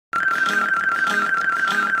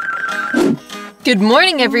Good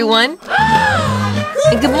morning, everyone!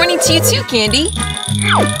 And good morning to you too, Candy!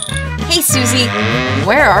 Hey, Susie!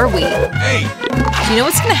 Where are we? Hey! Do you know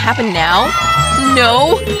what's gonna happen now?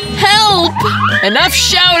 No! Help! Enough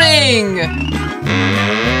shouting!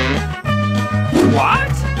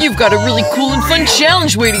 What? You've got a really cool and fun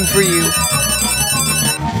challenge waiting for you!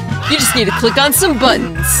 You just need to click on some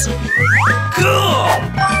buttons. Cool!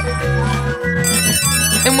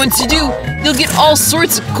 And once you do, you'll get all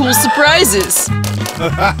sorts of cool surprises.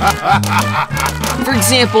 For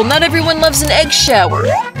example, not everyone loves an egg shower,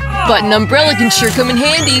 but an umbrella can sure come in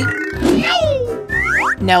handy.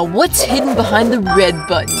 Now what's hidden behind the red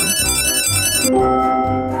button?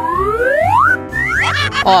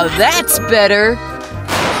 Oh, that's better!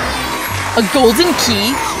 A golden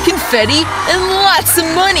key, confetti, and lots of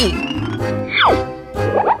money!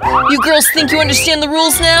 You girls think you understand the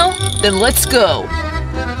rules now? Then let's go!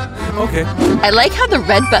 Okay. I like how the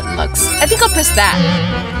red button looks. I think I'll press that.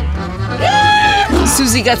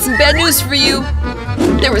 Susie got some bad news for you.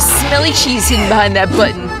 There was smelly cheese hidden behind that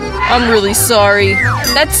button. I'm really sorry.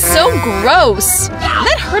 That's so gross.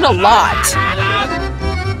 That hurt a lot.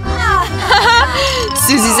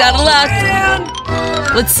 Susie's out of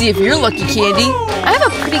luck. Let's see if you're lucky, Candy. I have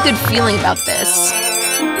a pretty good feeling about this.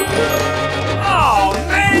 Oh,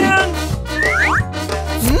 man!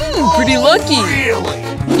 Pretty lucky. Really?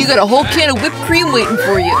 You got a whole can of whipped cream waiting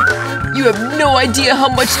for you. You have no idea how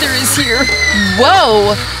much there is here.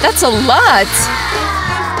 Whoa, that's a lot.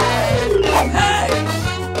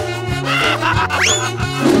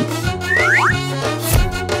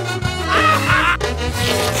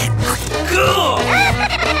 Cool!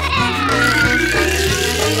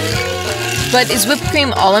 But is whipped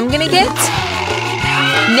cream all I'm gonna get?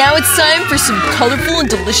 Now it's time for some colorful and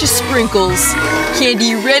delicious sprinkles. Candy,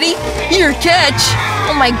 you ready? Here, catch!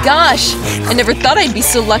 Oh my gosh, I never thought I'd be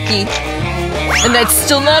so lucky. And that's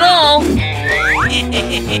still not all.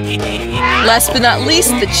 Last but not least,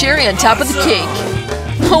 the cherry on top of the cake.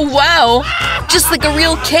 Oh wow, just like a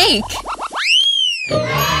real cake.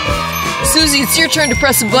 Susie, it's your turn to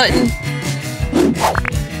press a button.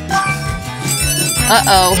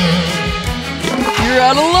 Uh-oh. You're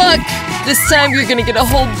out of luck. This time you're gonna get a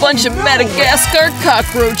whole bunch of Madagascar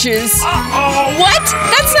cockroaches. Uh-oh! What?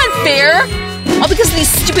 That's not fair! All because of these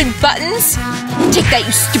stupid buttons? Take that,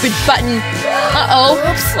 you stupid button! Uh-oh,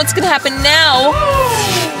 what's gonna happen now?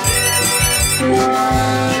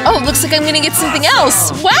 Oh, looks like I'm gonna get something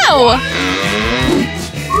else! Wow!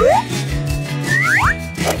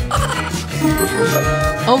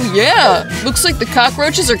 Oh yeah, looks like the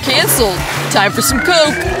cockroaches are canceled. Time for some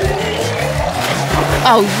Coke.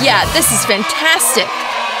 Oh yeah, this is fantastic!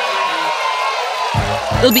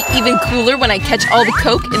 It'll be even cooler when I catch all the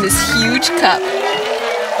Coke in this huge cup.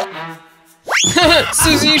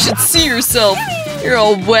 Susie, you should see yourself. You're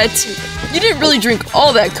all wet. You didn't really drink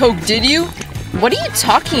all that Coke, did you? What are you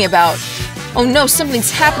talking about? Oh no,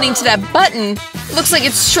 something's happening to that button. It looks like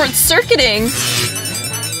it's short-circuiting.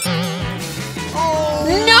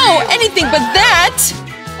 No, anything but that!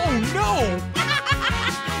 Oh, no!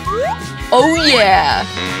 Oh yeah!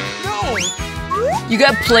 No! You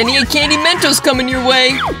got plenty of Candy Mentos coming your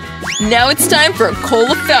way. Now it's time for a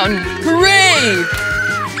cola fountain. Hooray!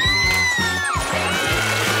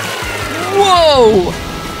 Whoa!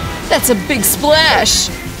 That's a big splash.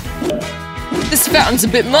 This fountain's a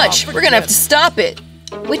bit much. We're gonna have to stop it.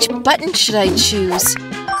 Which button should I choose?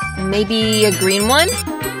 Maybe a green one?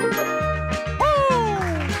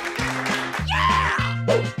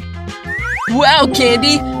 Wow,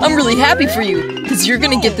 Candy! I'm really happy for you, because you're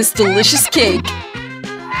gonna get this delicious cake.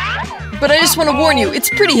 But I just want to warn you, it's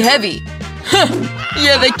pretty heavy. Huh!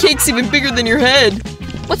 Yeah, that cake's even bigger than your head.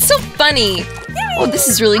 What's so funny? Oh, this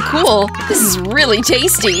is really cool. This is really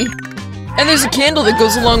tasty. And there's a candle that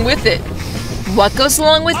goes along with it. What goes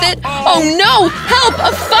along with it? Oh no! Help!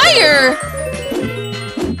 A fire!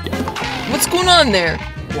 What's going on there?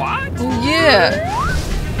 What? Oh yeah.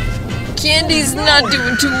 Candy's not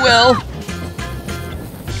doing too well.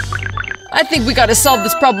 I think we gotta solve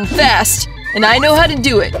this problem fast. And I know how to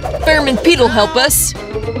do it. Fireman Pete'll help us.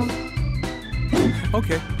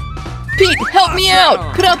 Okay. Pete, help me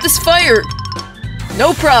out! Put out this fire!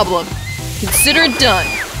 No problem. Consider it done.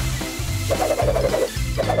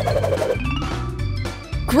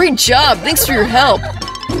 Great job! Thanks for your help.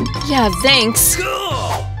 Yeah, thanks.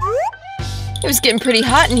 Cool! It was getting pretty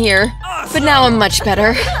hot in here. But now I'm much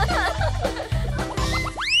better.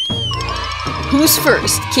 Who's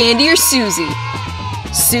first, Candy or Susie?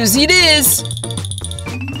 Susie it is!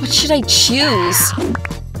 What should I choose?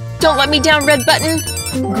 Don't let me down, red button!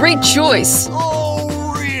 Great choice! Oh,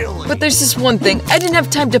 really? But there's this one thing. I didn't have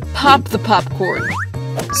time to pop the popcorn.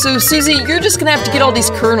 So, Susie, you're just gonna have to get all these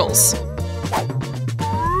kernels.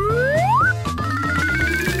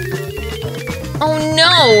 Oh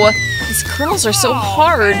no! These kernels are so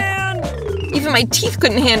hard. Even my teeth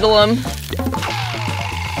couldn't handle them.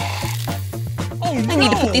 I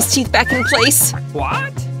need to put these teeth back in place.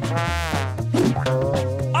 What?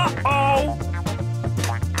 Uh-oh!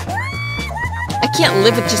 I can't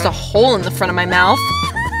live with just a hole in the front of my mouth.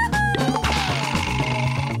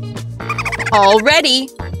 All ready.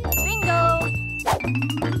 Bingo!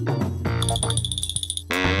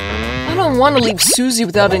 I don't want to leave Susie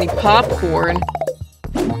without any popcorn.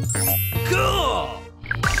 Cool!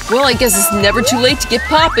 Well, I guess it's never too late to get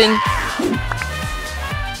popping.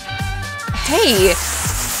 Hey,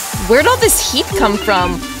 where'd all this heat come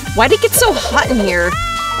from? Why'd it get so hot in here?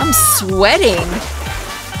 I'm sweating.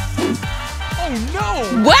 Oh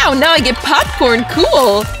no! Wow, now I get popcorn,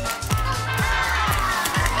 cool!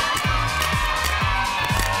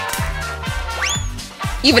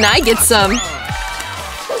 Even I get some.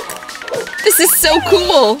 This is so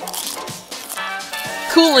cool!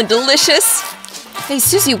 Cool and delicious. Hey,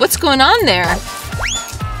 Susie, what's going on there?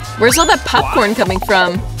 Where's all that popcorn coming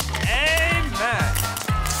from? Amen!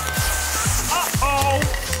 Uh-oh!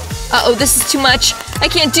 Uh-oh, this is too much. I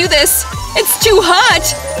can't do this. It's too hot.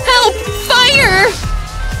 Help! Fire!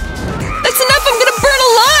 That's enough! I'm gonna burn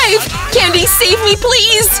alive! Candy, save me,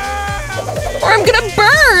 please! Or I'm gonna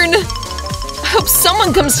burn! I hope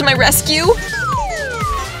someone comes to my rescue.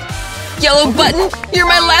 Yellow button, you're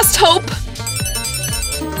my last hope.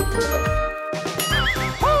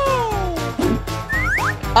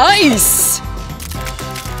 Ice!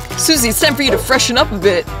 Susie, it's time for you to freshen up a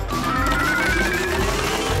bit.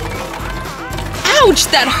 Ouch,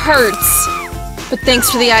 that hurts! But thanks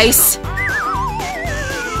for the ice.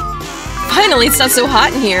 Finally, it's not so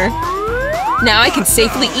hot in here. Now I can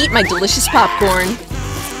safely eat my delicious popcorn.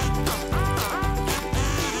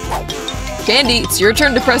 Candy, it's your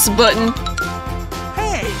turn to press a button.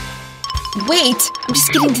 Hey! Wait, I'm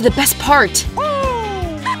just getting to the best part.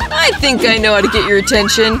 I think I know how to get your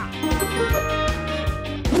attention.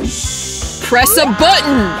 Press a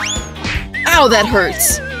button! Ow, that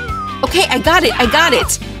hurts. Okay, I got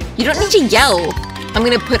it. You don't need to yell. I'm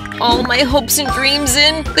gonna put all my hopes and dreams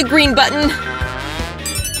in the green button.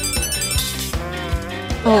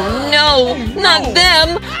 Oh no, not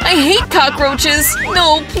them! I hate cockroaches!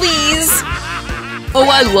 No, please! Oh,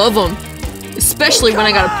 I love them. Especially when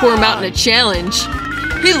I gotta pour them out in a challenge.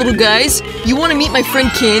 Hey, little guys, you wanna meet my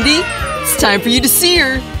friend Candy? It's time for you to see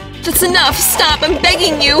her. That's enough, stop, I'm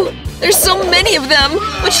begging you! There's so many of them!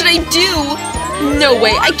 What should I do? No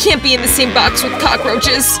way, I can't be in the same box with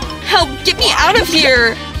cockroaches! Help, get me out of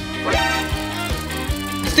here!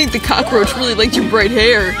 I think the cockroach really liked your bright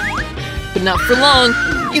hair. But not for long.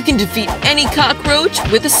 You can defeat any cockroach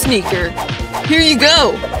with a sneaker. Here you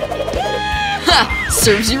go! Ha!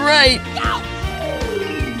 Serves you right!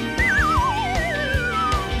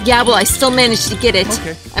 Yeah, well, I still managed to get it.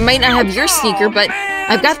 Okay. I might not have your sneaker, but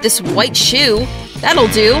I've got this white shoe. That'll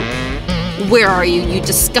do. Where are you, you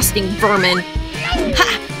disgusting vermin?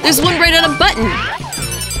 Ha! There's one right on a button!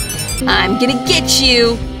 I'm gonna get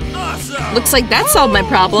you! Awesome! Looks like that solved my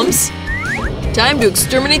problems. Time to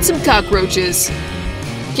exterminate some cockroaches.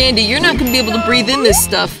 Candy, you're not gonna be able to breathe in this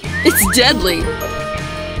stuff. It's deadly.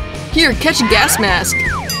 Here, catch a gas mask.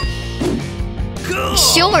 Cool!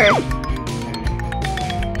 Sure.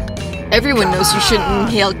 Everyone knows you shouldn't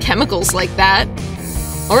inhale chemicals like that.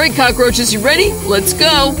 Alright, cockroaches, you ready? Let's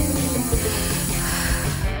go!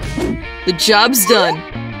 The job's done.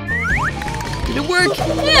 Did it work?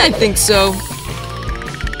 Yeah, I think so.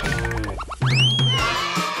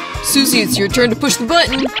 Susie, it's your turn to push the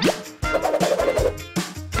button.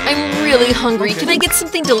 I'm really hungry. Can I get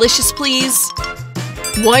something delicious, please?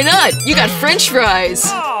 Why not? You got French fries.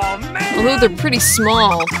 Oh, man! Although they're pretty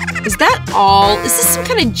small. Is that all? Is this some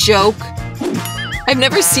kind of joke? I've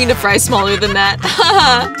never seen a fry smaller than that.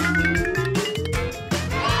 Haha!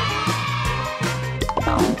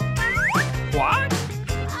 What?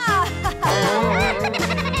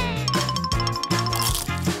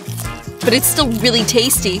 But it's still really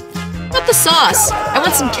tasty. Not the sauce. I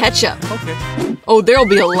want some ketchup. Okay. Oh, there'll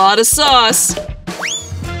be a lot of sauce.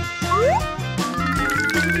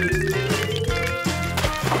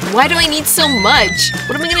 Why do I need so much?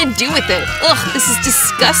 What am I gonna do with it? Ugh, this is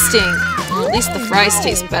disgusting. Well, at least the fries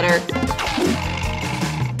taste better.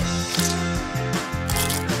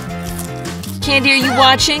 Candy, are you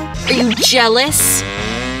watching? Are you jealous?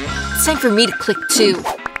 It's time for me to click too.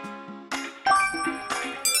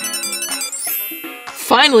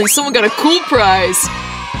 Finally, someone got a cool prize.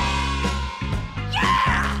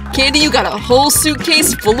 Candy, you got a whole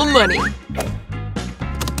suitcase full of money.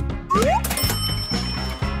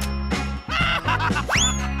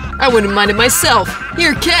 I wouldn't mind it myself.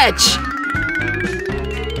 Here, catch.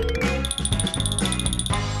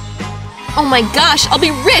 Oh my gosh, I'll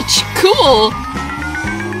be rich! Cool!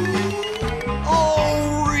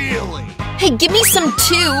 Oh, really? Hey, give me some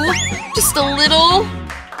too! Just a little.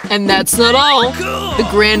 And that's not all. Cool. The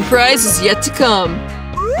grand prize is yet to come.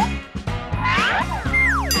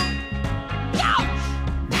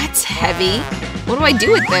 That's heavy. What do I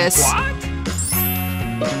do with this? What?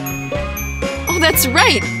 Oh, that's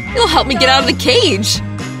right! It'll help me get out of the cage!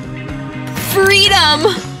 Freedom!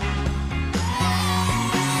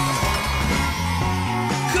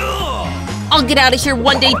 Cool. I'll get out of here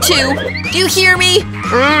one day too! Do you hear me?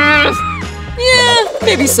 Ugh. Yeah,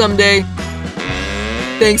 maybe someday.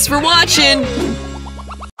 Thanks for watching!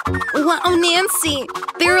 Wow, Nancy!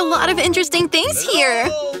 There are a lot of interesting things here!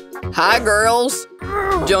 Hi, girls!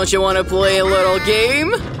 Don't you want to play a little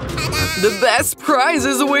game? The best prize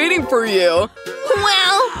is waiting for you!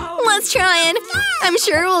 Well, let's try it! I'm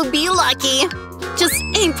sure we'll be lucky! Just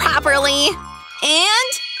aim properly!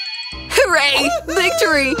 And… Hooray!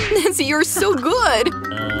 Victory! Nancy, you're so good!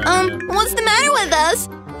 What's the matter with us?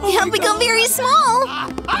 You have become very small!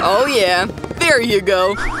 Oh yeah, there you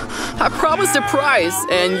go! I promised a prize,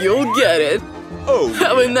 and you'll get it! Oh.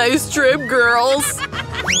 Have a nice trip, girls!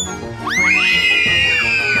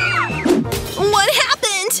 What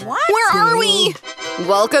happened? Where are we?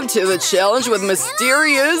 Welcome to the challenge with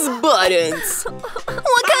mysterious buttons! What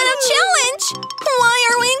kind of challenge? Why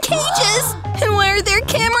are we in cages? And why are there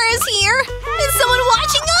cameras here? Is someone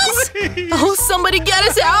watching us? Oh, somebody get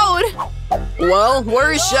us out! Well,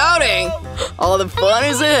 we're shouting! All the fun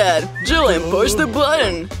is ahead! Jillian, push the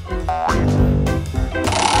button!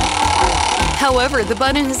 However, the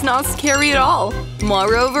button is not scary at all.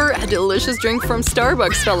 Moreover, a delicious drink from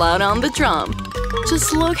Starbucks fell out on the drum.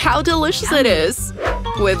 Just look how delicious it is!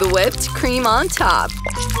 With whipped cream on top.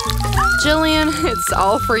 Jillian, it's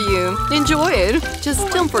all for you. Enjoy it. Just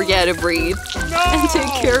don't forget to breathe. And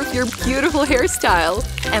take care of your beautiful hairstyle.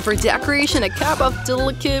 And for decoration, a cup of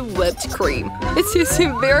delicate whipped cream. It suits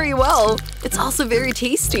you very well. It's also very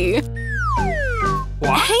tasty.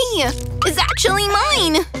 What? Hey, it's actually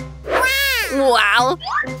mine! Wow!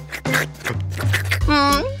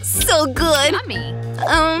 So good!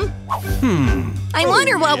 I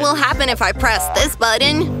wonder what will happen if I press this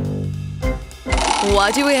button.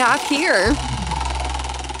 What do we have here?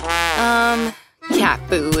 Cat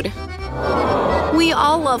food. We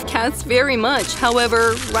all love cats very much.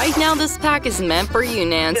 However, right now this pack is meant for you,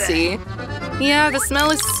 Nancy. Yeah, the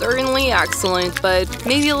smell is certainly excellent, but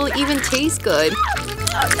maybe it'll even taste good.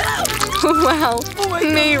 Wow,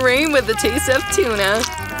 it may rain with the taste of tuna.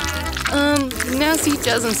 Nancy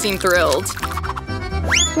doesn't seem thrilled.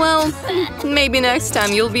 Well, maybe next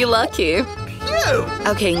time you'll be lucky.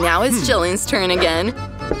 Okay, now it's Jillian's turn again.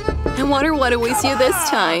 I wonder what awaits you this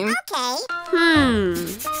time.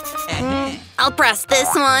 I'll press this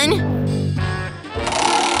one.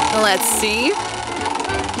 Let's see.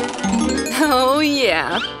 Oh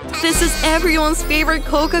yeah, this is everyone's favorite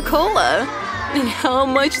Coca-Cola. And how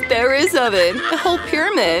much there is of it, a whole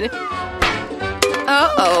pyramid.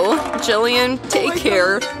 Uh-oh, Jillian, take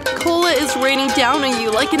care. Cola is raining down on you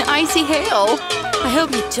like an icy hail. I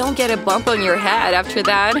hope you don't get a bump on your head after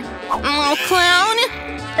that. Oh, clown!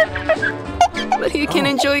 But you can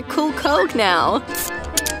enjoy cool Coke now.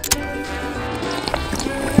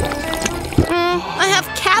 I have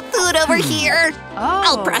cat food over here.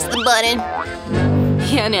 I'll press the button.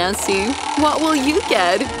 Yeah, Nancy, what will you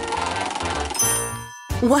get?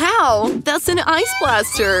 Wow, that's an ice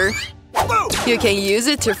blaster. You can use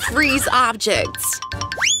it to freeze objects.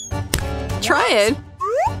 Try it.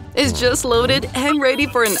 It's just loaded and ready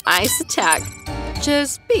for an ice attack.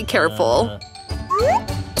 Just be careful.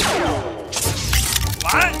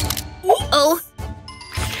 What? Oh.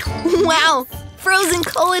 Wow, frozen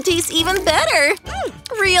cola tastes even better.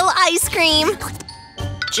 Real ice cream.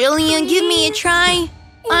 Jillian, give me a try.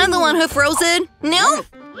 I'm the one who froze it. No?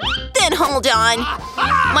 Then hold on.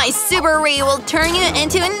 My super ray will turn you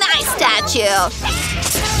into an ice statue.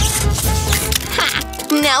 Ha!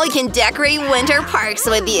 Now we can decorate winter parks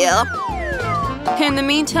with you. In the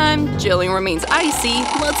meantime, Jillian remains icy.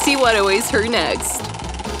 Let's see what awaits her next.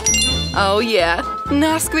 Oh yeah,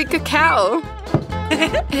 Nesquik cacao.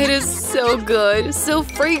 It is so good, so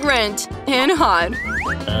fragrant, and hot.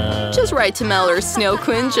 Just right to melt our Snow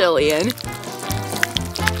Queen Jillian.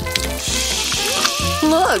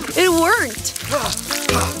 Look, it worked!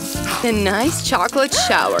 A nice chocolate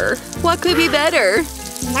shower. What could be better?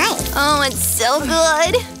 Nice. Oh, it's so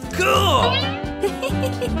good. Cool!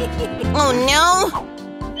 Oh no!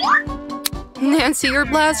 Nancy, your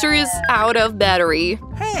blaster is out of battery.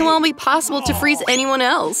 It won't be possible to freeze anyone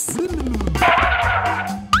else.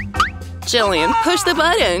 Jillian, push the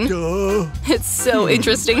button. It's so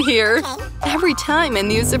interesting here. Every time a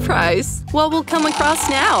new surprise. What will come across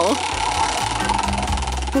now?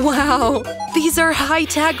 Wow, these are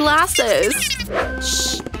high-tech glasses.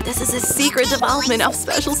 Shh, this is a secret development of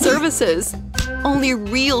special services. Only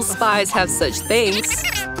real spies have such things.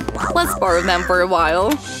 Let's borrow them for a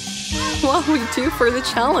while. What will we do for the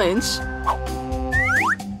challenge?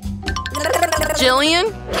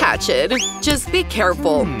 Jillian, catch it. Just be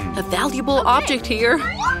careful. A valuable object here.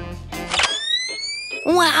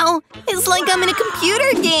 Wow, it's like I'm in a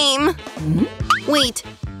computer game. Wait,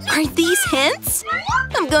 are these hints?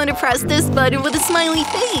 I'm going to press this button with a smiley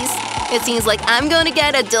face. It seems like I'm going to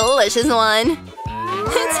get a delicious one.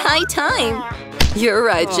 It's high time. You're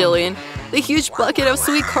right, Jillian. The huge bucket of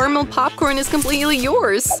sweet caramel popcorn is completely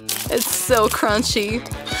yours. It's so crunchy.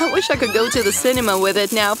 I wish I could go to the cinema with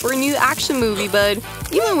it now for a new action movie, but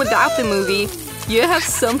even without the movie, you have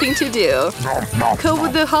something to do. Go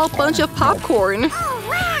with the whole bunch of popcorn.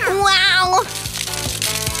 Wow!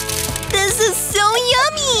 This is so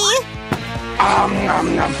yummy!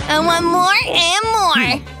 I want more and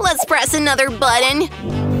more. Let's press another button.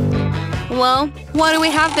 Well, what do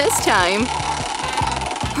we have this time?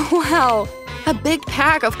 Wow, a big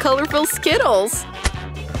pack of colorful Skittles.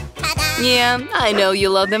 Yeah, I know you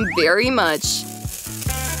love them very much.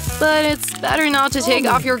 But it's better not to take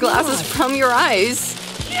off your glasses from your eyes.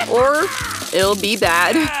 Or it'll be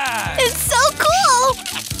bad. It's so cool!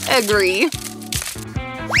 Agree.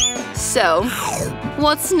 So,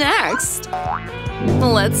 what's next?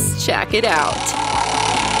 Let's check it out.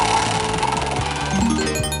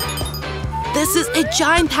 This is a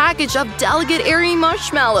giant package of delicate airy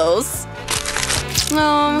marshmallows.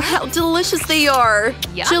 Oh, how delicious they are.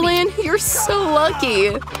 Yummy. Jillian, you're so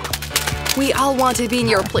lucky. We all want to be in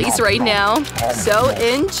your place right now, so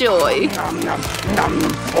enjoy.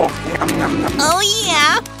 Oh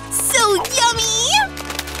yeah! So yummy!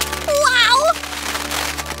 Wow!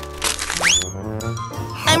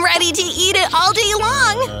 I'm ready to eat it all day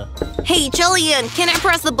long! Hey Jillian, can I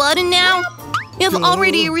press the button now? You've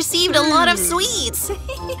already received a lot of sweets!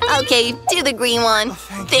 Okay, do the green one.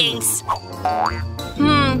 Thanks.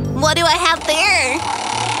 What do I have there?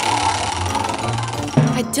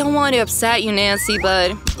 I don't want to upset you, Nancy,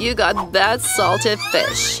 but you got that salted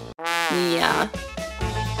fish. Yeah.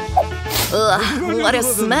 Ugh, what a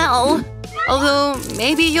smell! Although,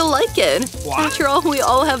 maybe you'll like it. After all, we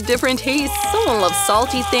all have different tastes. Someone loves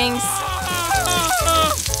salty things.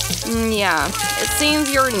 Yeah, it seems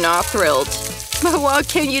you're not thrilled. But what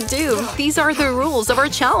can you do? These are the rules of our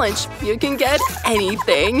challenge. You can get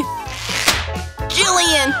anything.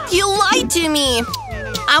 Jillian, you lied to me!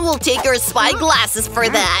 I will take your spy glasses for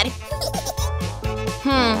that.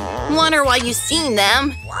 Wonder why you've seen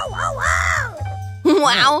them.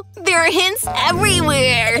 Wow, there are hints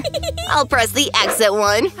everywhere! I'll press the exit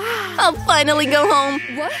one. I'll finally go home.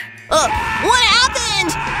 What? What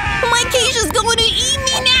happened? My cage is going to eat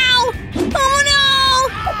me now! Oh no!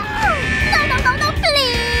 No,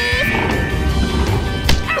 please!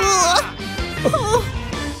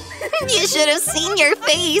 You should have seen your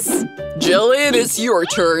face. Jillian, it's your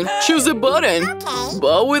turn. Choose a button,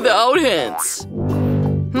 but without hints.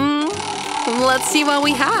 Let's see what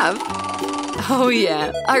we have. Oh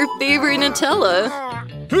yeah, our favorite Nutella.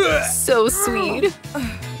 So sweet.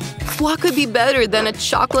 What could be better than a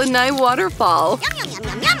chocolate night waterfall?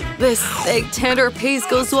 This thick, tender paste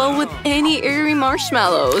goes well with any airy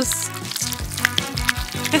marshmallows.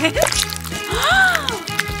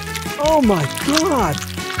 Oh my god!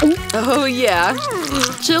 Oh yeah.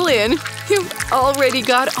 Jillian, you've already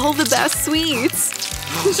got all the best sweets.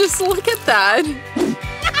 Just look at that.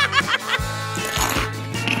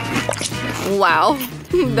 Wow,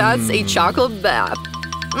 that's a chocolate bath.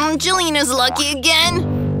 Jillian is lucky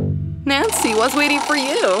again. Nancy was waiting for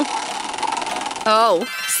you. Oh,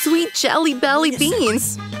 sweet Jelly Belly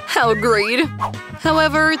beans. How great.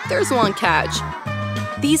 However, there's one catch.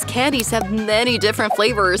 These candies have many different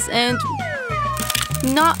flavors and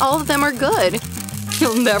not all of them are good.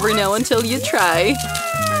 You'll never know until you try.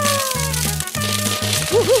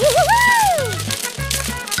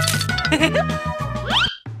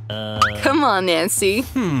 Come on, Nancy.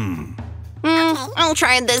 I'll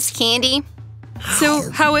try this candy. So,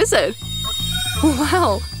 how is it?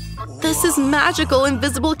 Wow, this is magical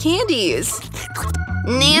invisible candies.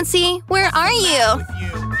 Nancy, where are you?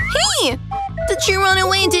 Hey! Did you run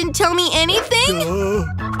away and didn't tell me anything?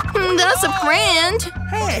 just a friend.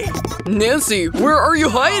 Hey! Nancy, where are you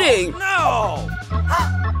hiding? No!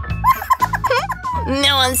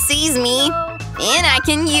 No one sees me. And I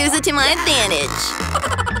can use it to my advantage.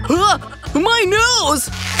 My nose!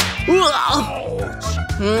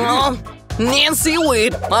 Nancy,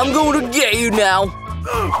 wait. I'm going to get you now.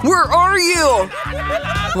 Where are you?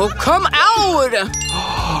 Oh, come out!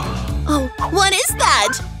 Oh, what is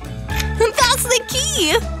that? That's the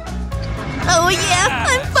key! Oh yeah,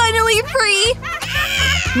 I'm finally free!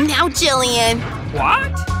 Now, Jillian.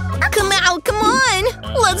 What? Come out, come on!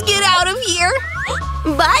 Let's get out of here!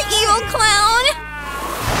 Bye, evil clown!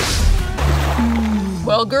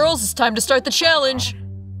 Well, girls, it's time to start the challenge.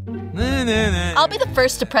 I'll be the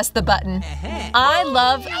first to press the button. I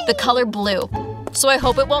love the color blue, so I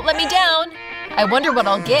hope it won't let me down. I wonder what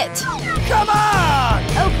I'll get. Come on!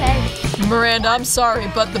 Okay. Miranda, I'm sorry,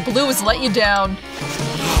 but the blue has let you down.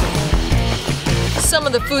 Some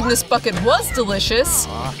of the food in this bucket was delicious,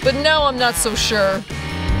 but now I'm not so sure.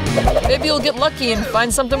 Maybe you'll get lucky and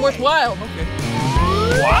find something worthwhile.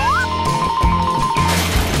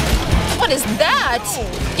 What is that?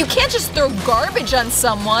 You can't just throw garbage on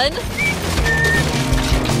someone.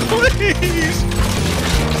 Please!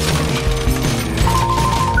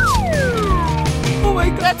 Oh my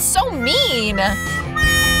god! That's so mean.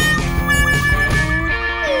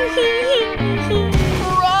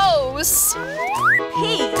 Gross.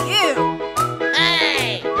 Hey, you!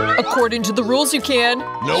 Hey! According to the rules, you can.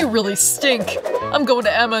 Nope. You really stink. I'm going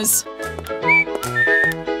to Emma's.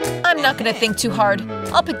 I'm not gonna think too hard.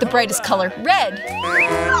 I'll pick the brightest color, red.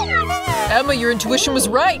 Emma, your intuition was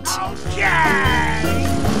right.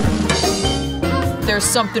 There's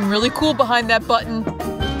something really cool behind that button.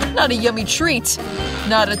 Not a yummy treat,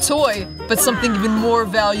 not a toy, but something even more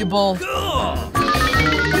valuable.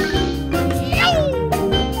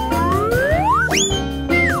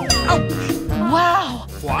 Wow,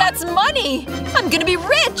 that's money! I'm gonna be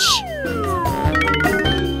rich!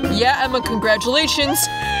 Yeah, Emma, congratulations.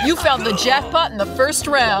 You found the jackpot in the first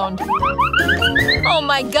round. Oh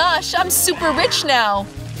my gosh, I'm super rich now.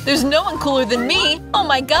 There's no one cooler than me. Oh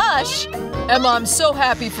my gosh. Emma, I'm so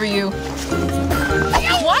happy for you.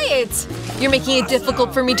 Quiet! You're making it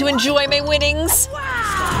difficult for me to enjoy my winnings.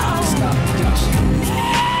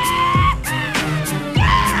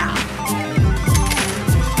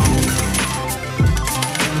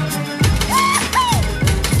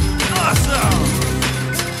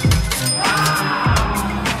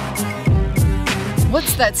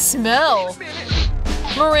 What's that smell?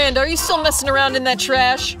 Miranda, are you still messing around in that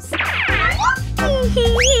trash?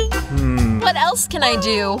 What else can I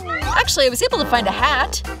do? Actually, I was able to find a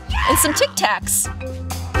hat and some Tic Tacs.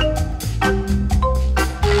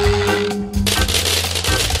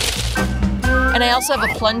 And I also have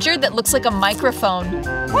a plunger that looks like a microphone.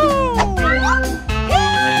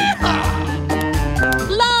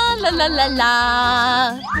 La la la la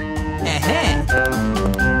la.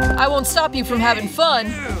 I won't stop you from having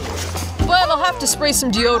fun, but I'll have to spray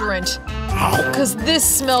some deodorant. Because this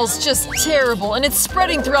smells just terrible and it's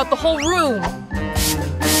spreading throughout the whole room.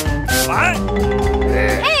 What?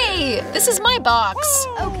 Hey, this is my box.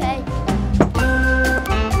 Okay.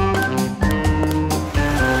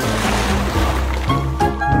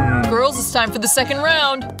 Girls, it's time for the second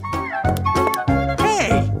round.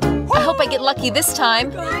 Hey! I hope I get lucky this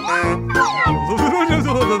time.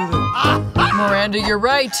 Miranda, you're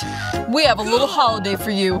right. We have a little holiday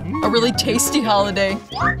for you. A really tasty holiday.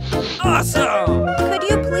 Awesome! Could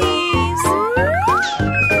you please?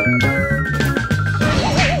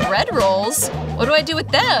 Bread rolls? What do I do with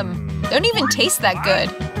them? They don't even taste that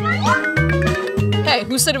good. Hey,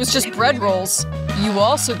 who said it was just bread rolls? You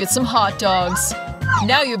also get some hot dogs.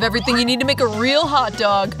 Now you have everything you need to make a real hot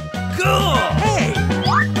dog. Cool! Hey!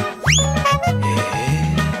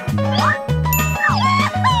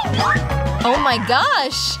 Oh my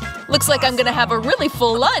gosh! Looks like I'm gonna have a really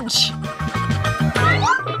full lunch.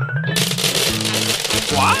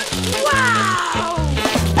 What?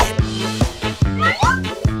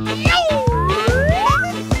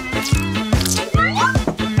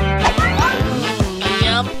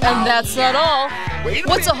 And that's not all.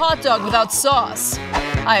 What's a hot dog without sauce?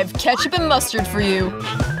 I have ketchup and mustard for you.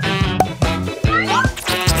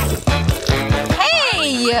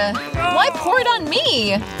 Hey! Why pour it on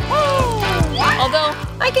me? Although,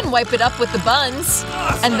 I can wipe it up with the buns.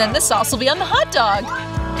 And then the sauce will be on the hot dog.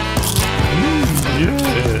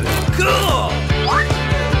 Cool!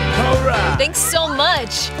 Alright! Thanks so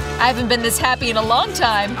much. I haven't been this happy in a long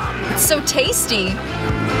time. It's so tasty.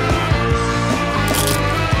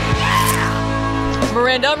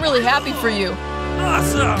 Miranda, I'm really happy for you.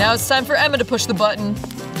 Awesome! Now it's time for Emma to push the button.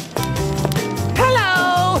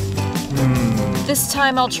 Hello! This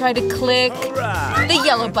time I'll try to click the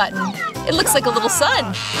yellow button. It looks like a little sun.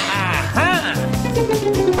 Aha!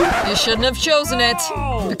 You shouldn't have chosen it,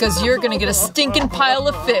 because you're gonna get a stinking pile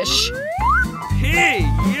of fish. Hey,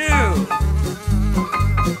 you!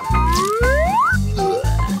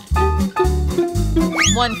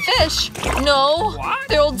 One fish? No, What?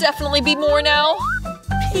 there'll definitely be more now.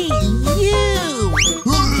 Hey, you!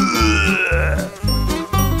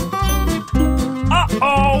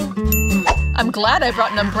 Uh-oh! I'm glad I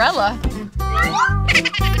brought an umbrella.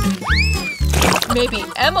 Maybe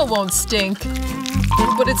Emma won't stink,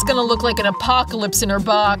 but it's gonna look like an apocalypse in her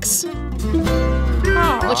box.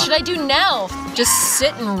 What should I do now? Just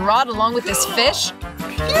sit and rot along with this fish?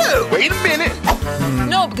 Wait a minute!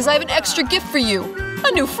 No, because I have an extra gift for you.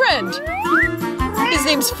 A new friend. His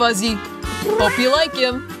name's Fuzzy. Hope you like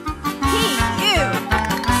him.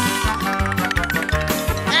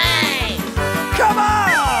 Come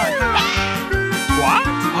on! What?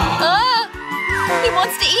 Ah! He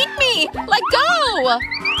wants to eat me! Let go!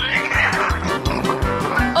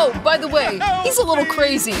 Oh, by the way, he's a little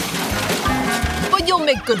crazy. But you'll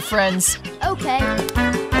make good friends. Okay.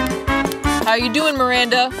 How you doing,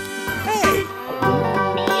 Miranda? Hey!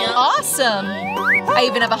 Awesome! I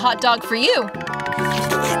even have a hot dog for you.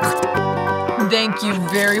 Thank you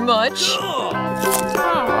very much.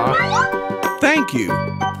 Thank you.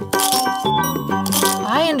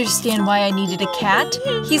 I understand why I needed a cat.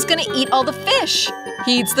 He's gonna eat all the fish.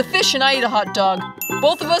 He eats the fish and I eat a hot dog.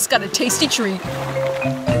 Both of us got a tasty treat.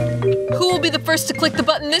 Who will be the first to click the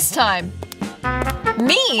button this time?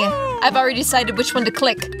 Me! I've already decided which one to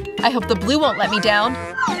click. I hope the blue won't let me down.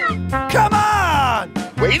 Come on!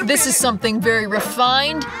 Wait a This is something very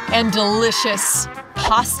refined and delicious.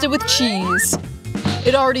 Pasta with cheese.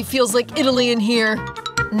 It already feels like Italy in here.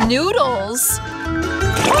 Noodles.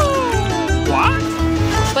 What?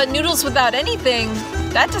 But noodles without anything,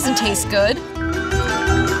 that doesn't taste good.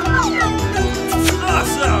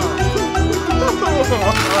 Awesome!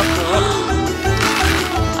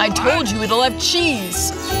 I told you it'll have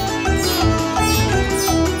cheese.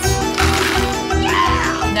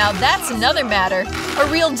 Now that's another matter. A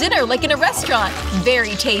real dinner like in a restaurant.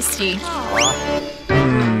 Very tasty.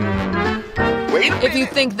 Wait If you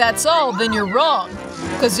think that's all, then you're wrong.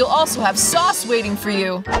 Because you'll also have sauce waiting for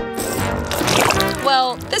you.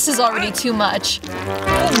 Well, this is already too much.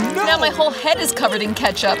 Now my whole head is covered in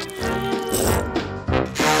ketchup.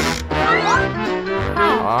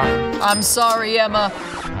 I'm sorry, Emma.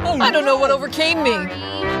 I don't know what overcame me.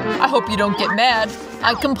 I hope you don't get mad.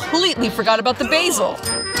 I completely forgot about the basil.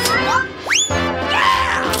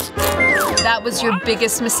 That was your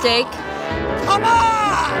biggest mistake? Come on!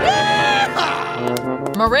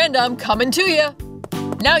 Miranda, I'm coming to you.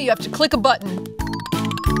 Now you have to click a button.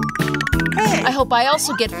 Hey! I hope I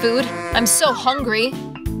also get food. I'm so hungry.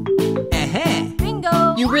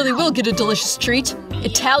 Uh-huh. You really will get a delicious treat.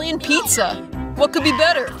 Italian pizza. What could be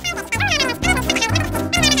better?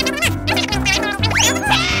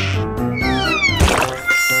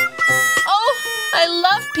 Oh, I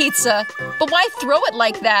love pizza. But why throw it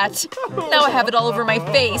like that? Now I have it all over my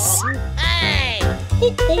face.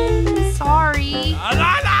 Sorry.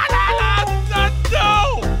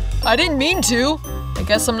 No! I didn't mean to. I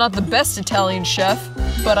guess I'm not the best Italian chef,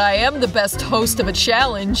 but I am the best host of a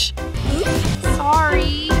challenge.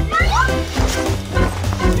 Sorry.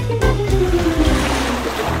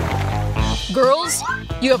 Girls,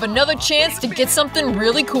 you have another chance to get something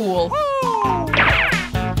really cool.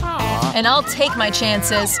 And I'll take my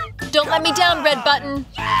chances. Don't let me down, red button.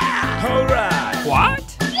 Alright.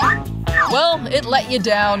 What? Well, it let you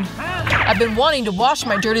down. I've been wanting to wash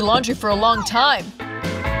my dirty laundry for a long time.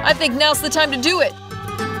 I think now's the time to do it.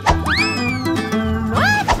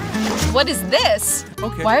 What is this?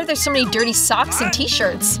 Okay. Why are there so many dirty socks and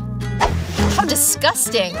t-shirts? How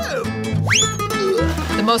disgusting.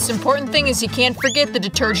 The most important thing is you can't forget the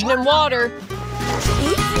detergent and water.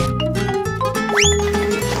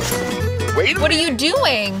 Wait. What are you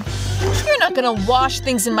doing? You're not gonna wash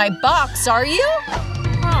things in my box, are you?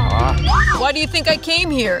 Why do you think I came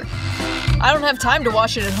here? I don't have time to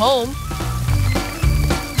wash it at home.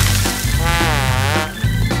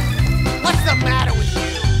 What's the matter with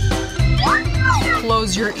you?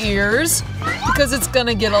 Close your ears, because it's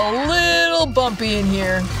gonna get a little bumpy in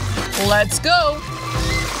here. Let's go.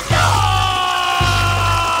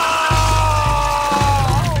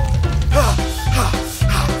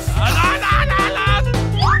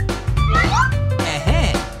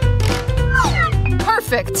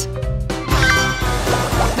 Perfect.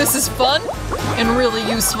 This is fun and really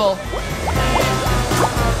useful.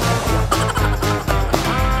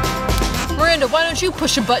 Miranda, Miranda, why don't you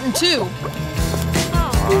push a button too?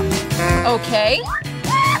 Okay.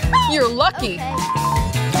 You're lucky.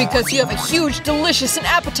 Because you have a huge, delicious, and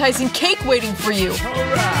appetizing cake waiting for you.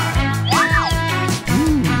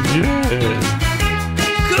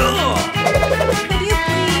 Cool! Could you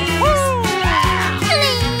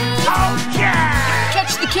please?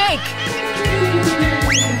 Catch the cake!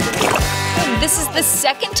 This is the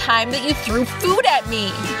second time that you threw food at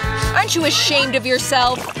me. Aren't you ashamed of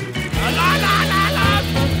yourself?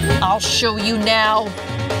 I'll show you now.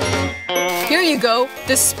 Here you go.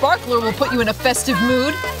 This sparkler will put you in a festive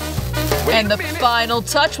mood. And the final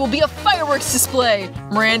touch will be a fireworks display.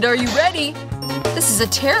 Miranda, are you ready? This is a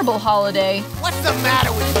terrible holiday. What's the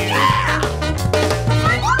matter with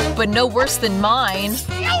you? But no worse than mine.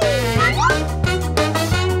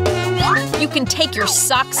 You can take your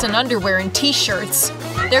socks and underwear and t-shirts.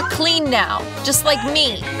 They're clean now, just like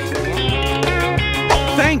me.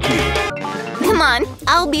 Thank you. Come on,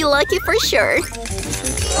 I'll be lucky for sure.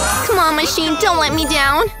 Come on, machine, don't let me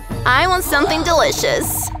down. I want something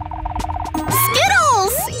delicious.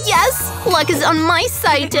 Skittles! Yes! Luck is on my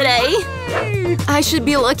side today. I should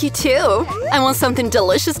be lucky too. I want something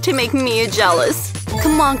delicious to make Mia jealous.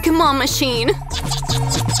 Come on, machine.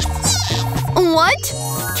 What?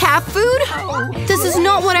 Cat food? This is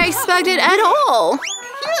not what I expected at all.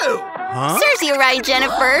 Serves you right,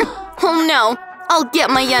 Jennifer. Oh no, I'll get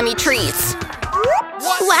my yummy treats.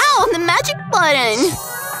 Wow, the magic button.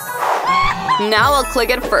 Now I'll click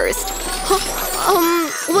it first.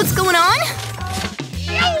 What's going on?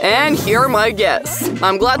 And here are my guests.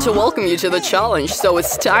 I'm glad to welcome you to the challenge, so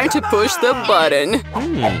it's time to push the button.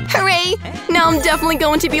 Hooray! Now I'm definitely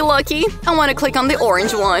going to be lucky. I want to click on the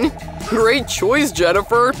orange one. Great choice,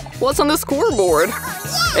 Jennifer. What's on the scoreboard?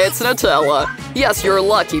 It's Nutella. Yes, you're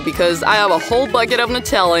lucky because I have a whole bucket of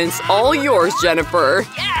Nutella and it's all yours, Jennifer.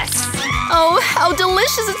 Oh, how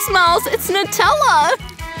delicious it smells! It's Nutella!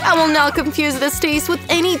 I will not confuse this taste with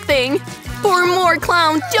anything. For more,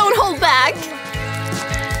 clown, don't hold back.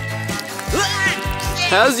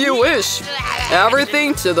 As you wish.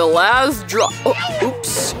 Everything to the last drop. Oh,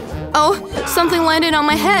 oops. Oh, something landed on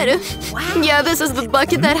my head. Yeah, this is the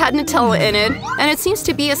bucket that had Nutella in it. And it seems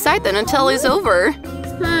to be a sight that Nutella is over.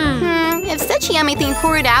 If such yummy thing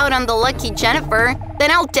poured out on the lucky Jennifer,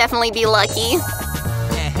 then I'll definitely be lucky.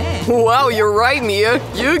 Wow, you're right, Mia.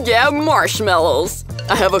 You get marshmallows.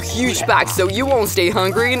 I have a huge pack so you won't stay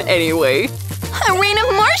hungry in any way. A rain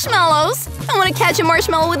of marshmallows! I want to catch a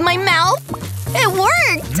marshmallow with my mouth. It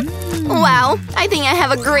worked! Wow, I think I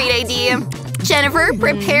have a great idea. Jennifer,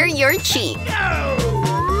 prepare your cheek.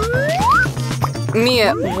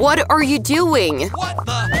 Mia, what are you doing?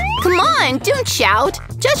 Come on, don't shout.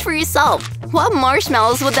 Judge for yourself. What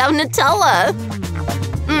marshmallows without Nutella?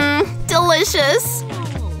 Delicious.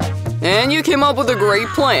 And you came up with a great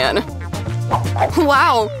plan.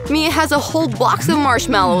 Wow, Mia has a whole box of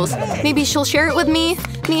marshmallows. Maybe she'll share it with me?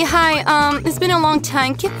 Mia, hi, it's been a long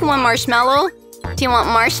time. Give me one marshmallow. Do you want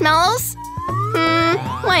marshmallows?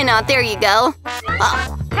 Why not? There you go.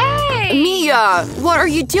 Mia, what are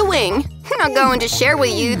you doing? I'm not going to share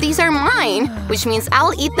with you. These are mine, which means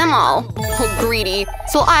I'll eat them all. Oh, greedy.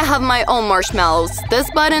 So I have my own marshmallows. This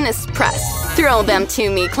button is pressed. Throw them to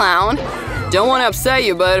me, clown. Don't want to upset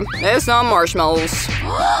you, but it's not marshmallows.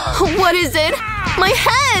 What is it? My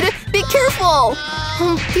head! Be careful!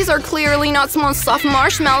 These are clearly not small soft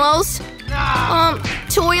marshmallows.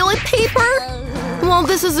 Toilet paper? Well,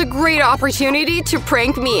 this is a great opportunity to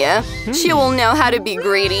prank Mia. She will know how to be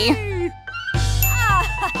greedy.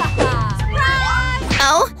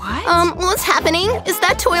 Oh? What's happening? Is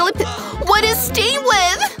that toilet what is stained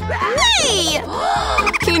with? Hey!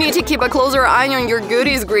 You need to keep a closer eye on your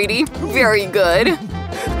goodies, Greedy. Very good.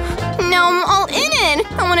 Now I'm all in it.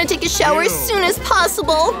 I want to take a shower as soon as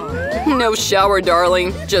possible. No shower,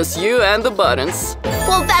 darling. Just you and the buttons.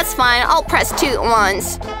 Well, that's fine. I'll press 2 at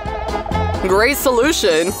once. Great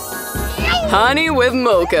solution. Honey with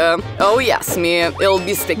mocha. Oh yes, Mia. It'll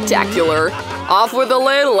be spectacular. Off with the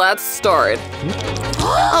lid, let's start.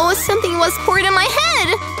 Oh, something was poured in my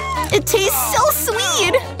head. It tastes so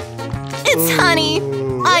sweet. It's honey.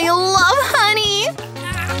 I love honey.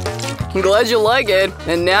 I'm glad you like it.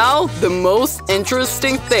 And now, the most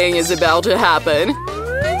interesting thing is about to happen.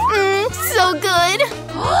 So good.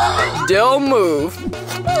 Don't move.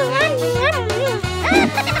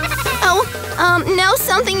 Oh, now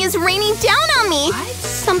something is raining down on me.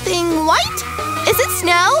 Something white? Is it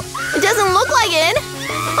snow? It doesn't look like it.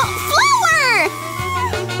 Flour!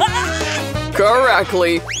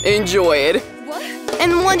 Correctly. Enjoy it.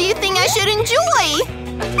 And what do you think I should enjoy?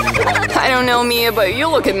 I don't know, Mia, but you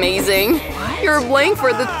look amazing. You're playing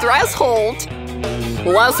for the threshold.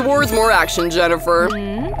 Less words, more action, Jennifer.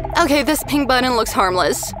 Okay, this pink button looks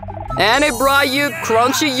harmless. And it brought you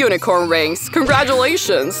crunchy unicorn rings.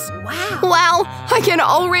 Congratulations. Wow, I can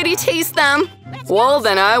already taste them. Well,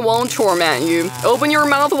 then I won't torment you. Open your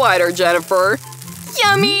mouth wider, Jennifer.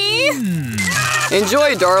 Yummy!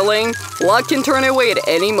 Enjoy, darling. Luck can turn away at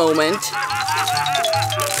any moment.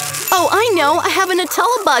 Oh, I know. I have a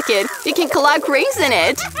Nutella bucket. You can collect rings in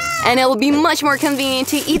it. And it will be much more convenient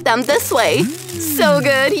to eat them this way. So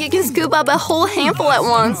good. You can scoop up a whole handful at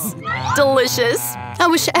once. Delicious. I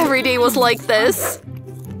wish every day was like this.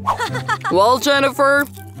 Well, Jennifer,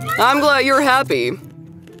 I'm glad you're happy.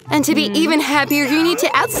 And to be even happier, you need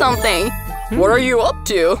to add something. What are you up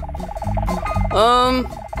to?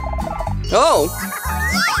 Oh,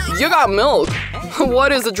 you got milk.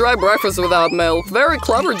 What is a dry breakfast without milk? Very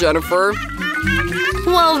clever, Jennifer.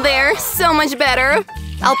 Well, there, so much better.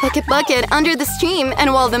 I'll put a bucket under the stream,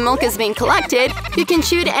 and while the milk is being collected, you can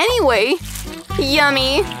chew it anyway.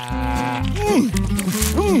 Yummy.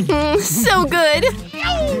 So good.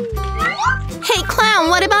 Hey, Clown,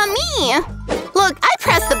 what about me? Look, I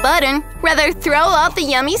pressed the button. Rather throw out the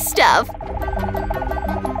yummy stuff.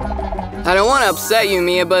 I don't want to upset you,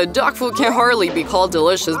 Mia, but dog food can hardly be called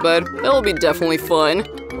delicious, but it'll be definitely fun.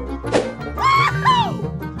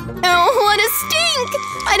 Oh, what a stink!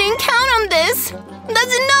 I didn't count on this.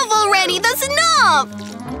 That's enough already, that's enough!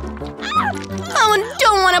 I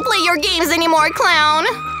don't want to play your games anymore, Clown.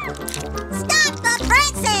 Stop the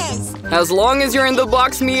presses! As long as you're in the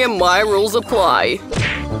box, Mia, my rules apply.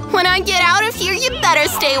 When I get out of here, you better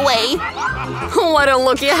stay away. What a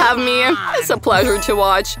look you have, Mia. It's a pleasure to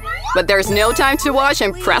watch. But there's no time to watch,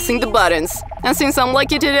 I'm pressing the buttons. And since I'm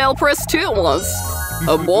lucky today, I'll press 2 at once.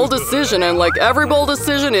 A bold decision, and like every bold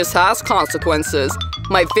decision, it has consequences.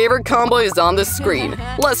 My favorite combo is on the screen.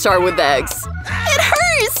 Let's start with eggs. It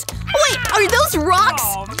hurts! Wait, are those rocks?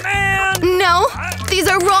 Oh, man! No, these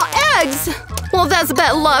are raw eggs. Well, that's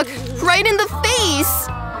bad luck. Right in the face.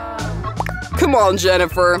 Come on,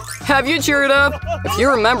 Jennifer. Have you cheered up? If you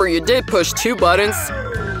remember, you did push 2 buttons.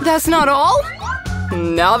 That's not all?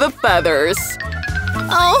 Now the feathers.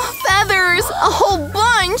 Oh, feathers! A whole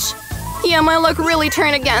bunch! Yeah, my luck really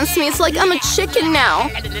turned against me. It's like I'm a chicken now.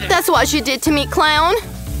 That's what you did to me, Clown.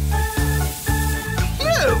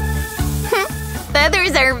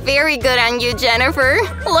 Feathers are very good on you, Jennifer.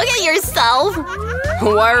 Look at yourself.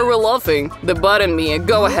 Why are we laughing? The button, Mia.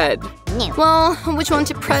 Go ahead. Well, which one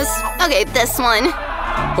to press? Okay, this one.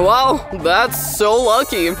 Wow, that's so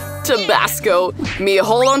lucky. Tabasco. Mia,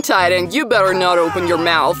 hold on tight and you better not open your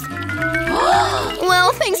mouth.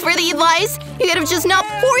 Well, thanks for the advice. You could have just not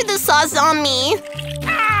poured the sauce on me.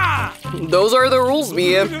 Those are the rules,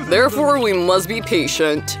 Mia. Therefore, we must be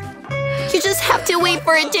patient. You just have to wait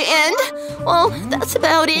for it to end. Well, that's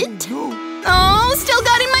about it. Oh, still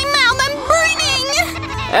got it in my mouth. I'm burning!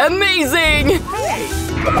 Amazing!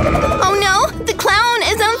 Oh no, the clown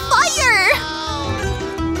is on fire!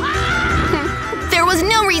 There was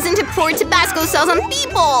no reason to pour Tabasco sauce on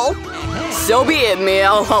people. So be it, Mia.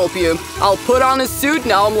 I'll help you. I'll put on a suit,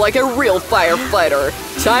 now I'm like a real firefighter.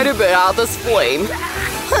 Time to put out this flame.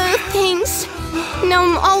 Thanks. Now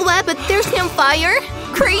I'm all wet, but there's no fire.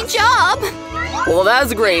 Great job! Well,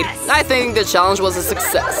 that's great. I think the challenge was a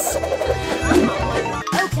success.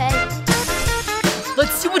 Okay.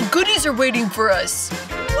 Let's see what goodies are waiting for us.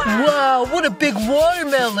 Wow, what a big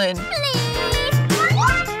watermelon.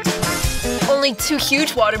 Only 2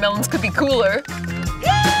 huge watermelons could be cooler.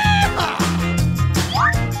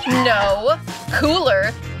 No,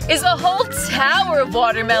 cooler is a whole tower of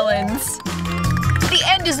watermelons. The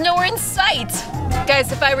end is nowhere in sight.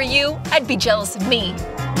 Guys, if I were you, I'd be jealous of me.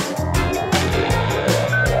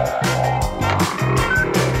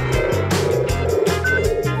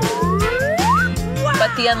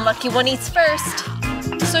 But the unlucky one eats first.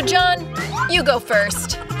 So John, you go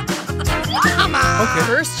first. Okay.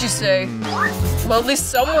 First, you say? Well, at least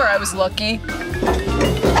somewhere I was lucky. What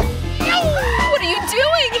are you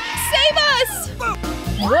doing? Save us!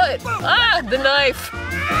 What? Ah, the knife.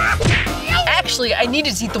 Actually, I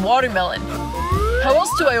needed to eat the watermelon. How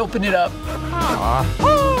else do I open it up?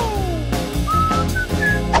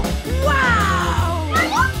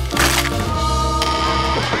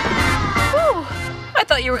 Whew. I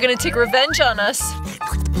thought you were gonna take revenge on us.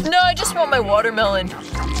 No, I just want my watermelon.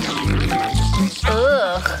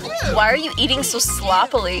 Ugh. Why are you eating so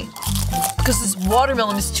sloppily? Because this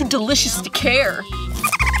watermelon is too delicious to care.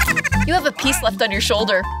 You have a piece left on your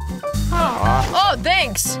shoulder. Oh,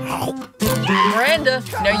 thanks! Miranda,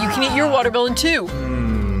 now you can eat your watermelon too.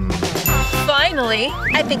 Finally,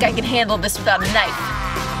 I think I can handle this without a knife.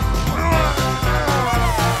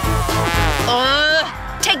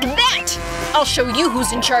 I'll show you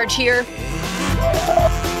who's in charge here.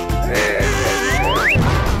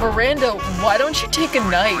 Miranda, why don't you take a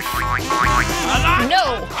knife?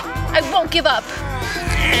 No, I won't give up.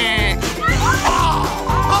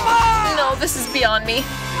 No, this is beyond me.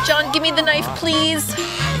 John, give me the knife, please.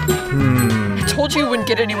 I told you wouldn't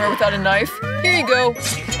get anywhere without a knife. Here you go.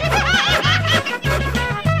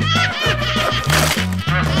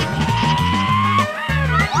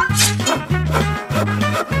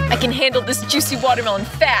 I can handle this juicy watermelon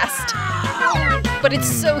fast. But it's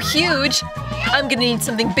so huge. I'm gonna need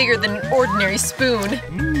something bigger than an ordinary spoon.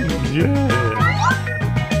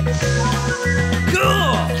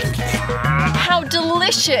 Cool! How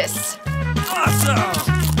delicious! Awesome!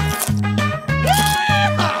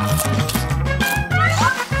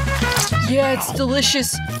 Yeah, it's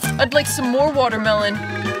delicious. I'd like some more watermelon.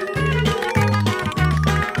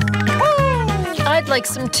 I'd like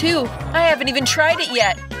some too. I haven't even tried it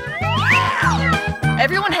yet.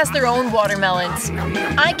 Everyone has their own watermelons.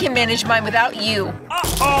 I can manage mine without you.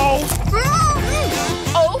 Uh-oh!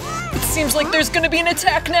 Oh, it seems like there's gonna be an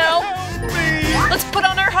attack now. Let's put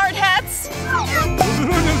on our hard hats.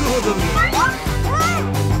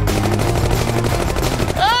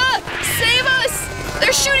 Ah! Save us!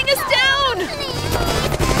 They're shooting us down!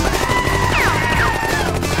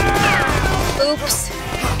 Oops.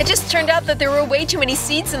 It just turned out that there were way too many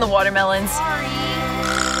seeds in the watermelons.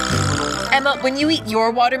 Emma, when you eat your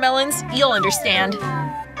watermelons, you'll understand.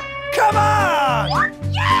 Come on!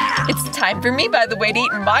 It's time for me, by the way, to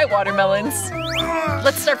eat my watermelons.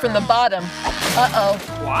 Let's start from the bottom. Uh-oh.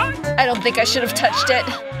 What? I don't think I should have touched it.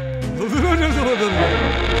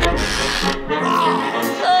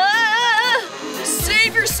 Ah!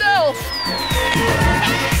 Save yourself!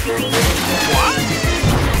 What?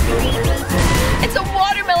 It's a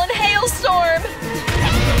watermelon hailstorm!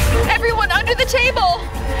 Everyone under the table!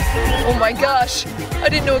 Oh my gosh, I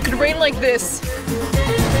didn't know it could rain like this.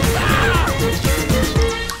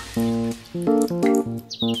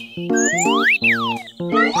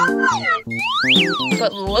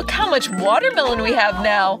 But look how much watermelon we have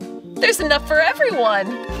now. There's enough for everyone.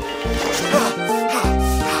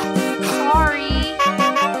 Sorry.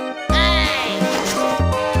 Hey!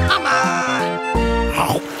 Come on!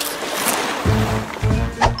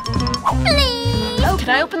 Can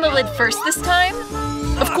I open the lid first this time?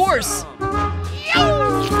 Of course.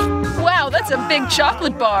 Wow, that's a big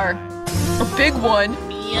chocolate bar. A big one.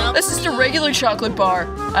 That's just a regular chocolate bar.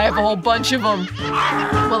 I have a whole bunch of them.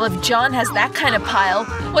 Well, if John has that kind of pile,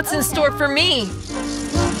 what's in store for me?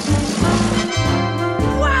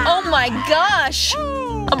 Oh my gosh!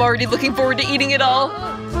 I'm already looking forward to eating it all.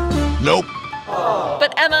 Nope.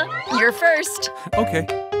 But Emma, you're first. Okay.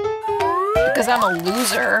 Because I'm a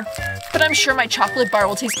loser. But I'm sure my chocolate bar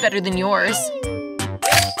will taste better than yours.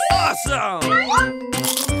 Awesome!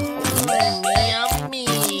 Yummy.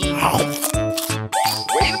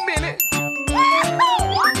 Wait a minute.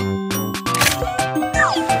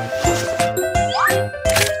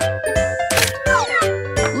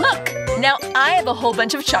 Look! Now I have a whole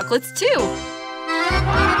bunch of chocolates too.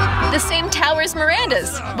 The same tower as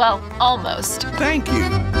Miranda's. Well, almost. Thank you.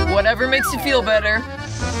 Whatever makes you feel better.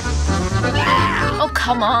 Oh,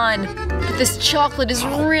 come on. But this chocolate is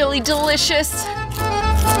really delicious.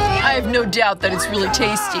 I have no doubt that it's really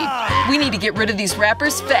tasty. We need to get rid of these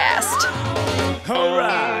wrappers fast. All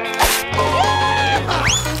right.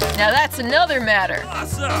 Now that's another matter.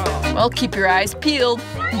 Awesome. Well, keep your eyes peeled.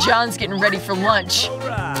 John's getting ready for lunch. All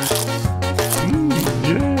right.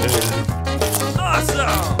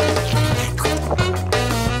 Awesome.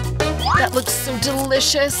 That looks so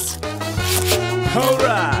delicious. All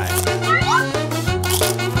right.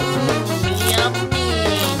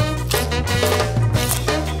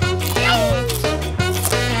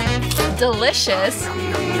 Delicious?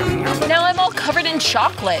 Now I'm all covered in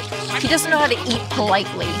chocolate. He doesn't know how to eat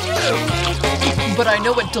politely. But I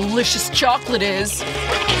know what delicious chocolate is.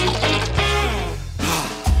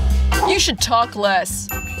 You should talk less.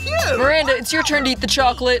 Miranda, it's your turn to eat the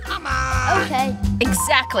chocolate. Okay.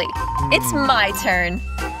 Exactly. It's my turn.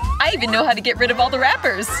 I even know how to get rid of all the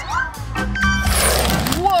wrappers.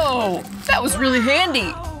 Whoa, that was really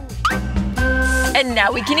handy. And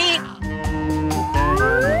now we can eat.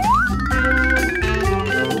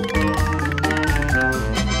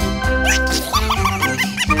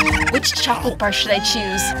 Which chocolate bar should I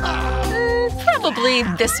choose? Probably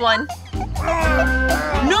this one.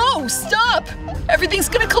 No, stop! Everything's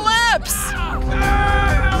gonna collapse!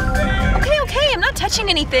 Okay, I'm not touching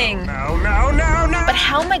anything. No. But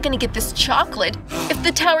how am I gonna get this chocolate if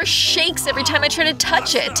the tower shakes every time I try to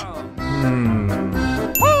touch it?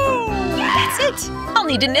 That's What? I'll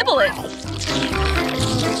need to nibble it.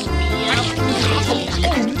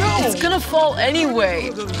 Oh no! It's gonna fall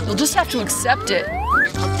anyway. You'll just have to accept it.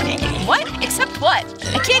 What? Accept what?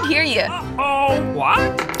 I can't hear you.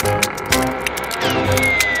 What?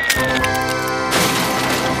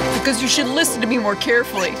 Because you should listen to me more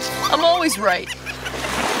carefully. I'm always right.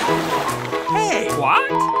 Hey! What?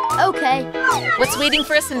 Okay. What's waiting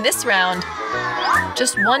for us in this round?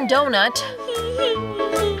 Just one donut.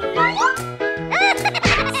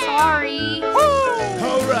 Sorry.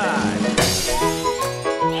 Alright!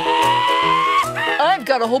 I've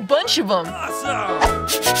got a whole bunch of them. Awesome!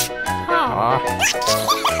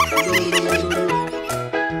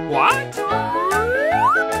 What?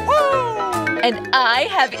 And I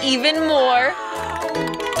have even more.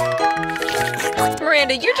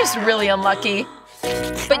 Miranda, you're just really unlucky.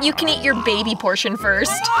 But you can eat your baby portion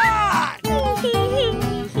first.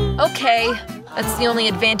 Okay, that's the only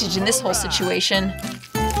advantage in this whole situation.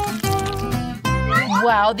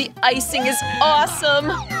 Wow, the icing is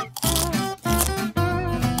awesome!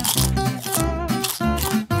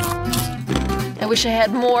 I wish I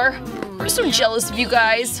had more. I'm so jealous of you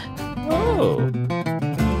guys. Oh!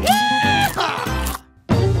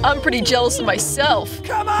 I'm pretty jealous of myself.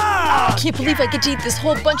 Come on! I can't believe I get to eat this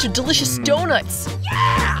whole bunch of delicious donuts.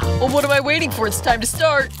 Well, what am I waiting for? It's time to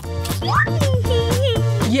start.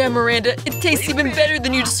 Yeah, Miranda, it tastes even better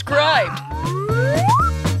than you described.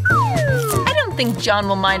 I don't think John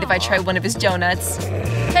will mind if I try one of his donuts.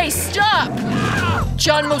 Hey, stop!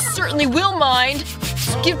 John most certainly will mind.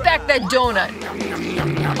 Give back that donut.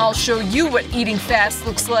 I'll show you what eating fast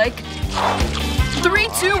looks like. 3,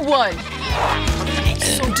 2, 1.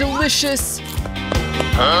 So delicious.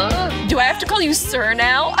 Do I have to call you sir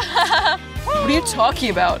now? What are you talking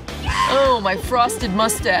about? Oh, my frosted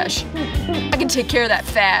mustache. I can take care of that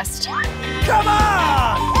fast. Come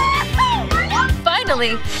on!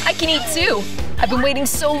 Finally, I can eat too. I've been waiting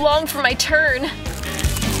so long for my turn.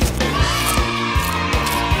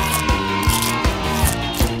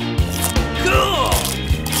 Cool!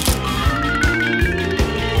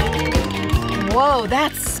 Whoa,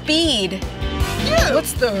 that's speed.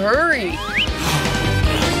 What's the hurry?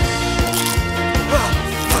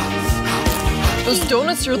 Those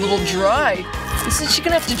donuts are a little dry. Isn't she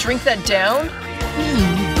gonna have to drink that down?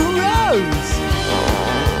 Gross!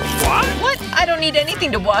 What? I don't need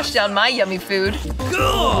anything to wash down my yummy food.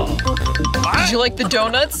 Cool! Did you like the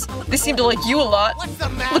donuts? They seem to like you a lot.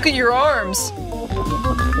 Look at your arms.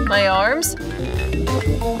 My arms?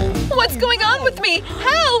 What's going on with me?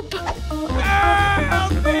 Help!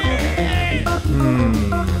 Help me!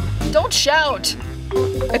 Don't shout.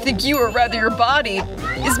 I think you, or rather your body,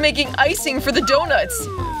 is making icing for the donuts.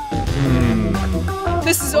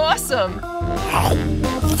 This is awesome.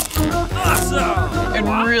 Awesome! And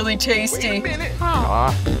really tasty.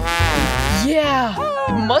 Yeah,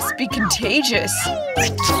 it must be contagious.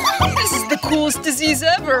 This is the coolest disease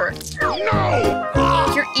ever.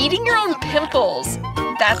 No! You're eating your own pimples.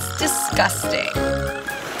 That's disgusting.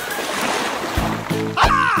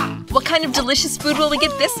 What kind of delicious food will we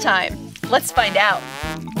get this time? Let's find out.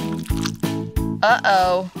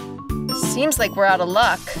 Uh-oh. Seems like we're out of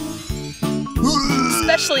luck.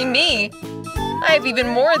 Especially me. I have even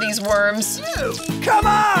more of these worms. Come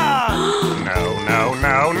on! No, no,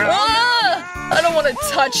 no, no! Ah! I don't want to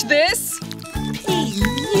touch this.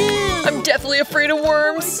 I'm deathly afraid of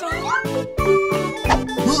worms.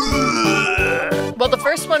 Well, the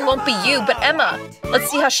first one won't be you, but Emma. Let's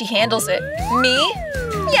see how she handles it. Me?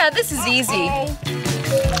 Yeah, this is easy.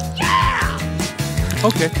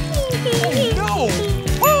 Okay. No!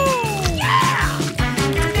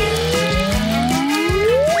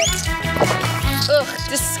 Ugh,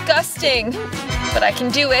 disgusting. But I can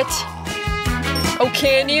do it. Oh,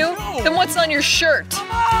 can you? Then what's on your shirt?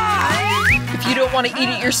 If you don't want to eat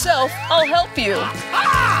it yourself, I'll help you.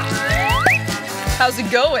 How's it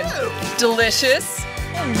going? Delicious?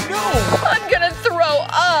 No! I'm gonna throw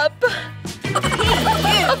up.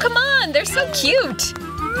 Oh, come on, they're so cute.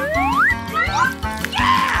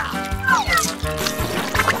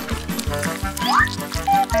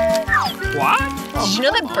 What? Did you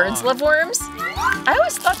know that birds love worms? I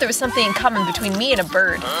always thought there was something in common between me and a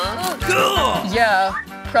bird. Cool! Yeah,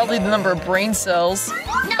 probably the number of brain cells.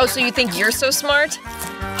 Oh, so you think you're so smart?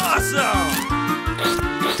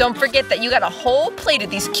 Awesome! Don't forget that you got a whole plate of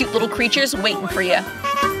these cute little creatures waiting for you.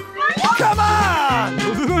 Come on!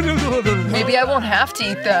 Maybe I won't have to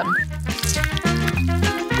eat them.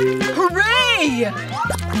 Hooray!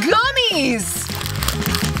 Gummies!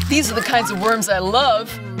 These are the kinds of worms I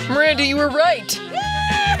love. Miranda, you were right.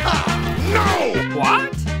 No!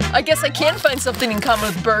 What? I guess I can find something in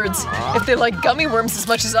common with birds, if they like gummy worms as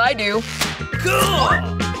much as I do.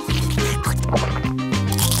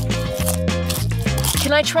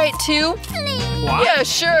 Can I try it too? What? Yeah,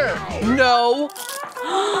 sure. No.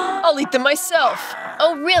 I'll eat them myself.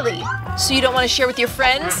 Oh, really? So you don't want to share with your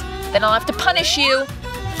friends? Then I'll have to punish you.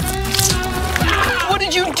 What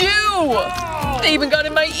did you do? They even got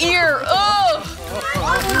in my ear. Ugh.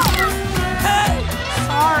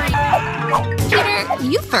 Peter,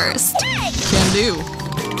 you first. Can do.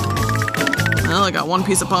 Well, I got one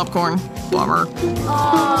piece of popcorn. Bummer.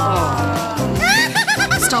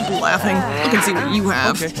 Stop laughing. I can see what you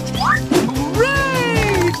have.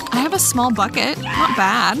 Hooray! I have a small bucket. Not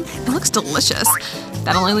bad. It looks delicious.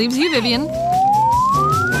 That only leaves you, Vivian.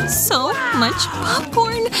 So much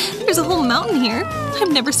popcorn. There's a whole mountain here.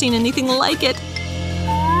 I've never seen anything like it.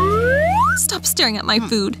 Stop staring at my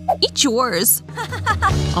food. Eat yours.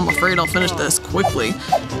 I'm afraid I'll finish this quickly,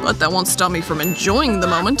 but that won't stop me from enjoying the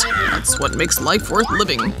moment. That's what makes life worth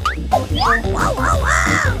living.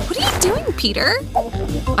 What are you doing, Peter?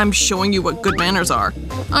 I'm showing you what good manners are.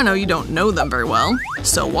 I know you don't know them very well,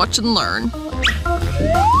 so watch and learn.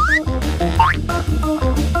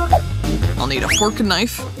 I'll need a fork and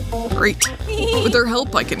knife. Great. With their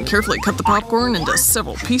help, I can carefully cut the popcorn into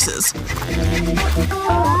several pieces.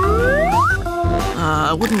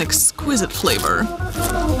 What an exquisite flavor.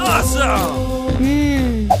 Awesome!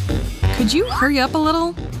 Could you hurry up a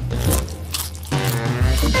little?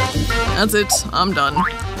 That's it. I'm done.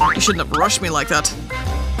 You shouldn't have rushed me like that.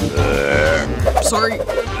 Sorry.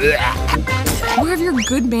 Where have your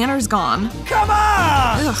good manners gone? Come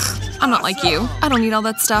on! Ugh, I'm not like you. I don't need all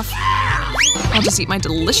that stuff. I'll just eat my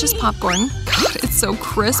delicious popcorn. God, it's so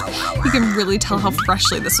crisp. You can really tell how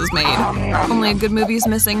freshly this was made. Only a good movie is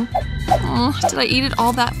missing. Oh, did I eat it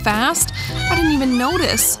all that fast? I didn't even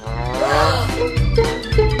notice.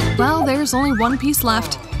 Well, there's only one piece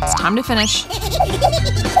left. It's time to finish.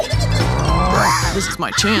 This is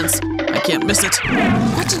my chance. I can't miss it.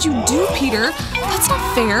 What did you do, Peter? That's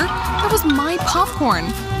not fair. That was my popcorn.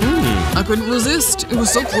 I couldn't resist. It was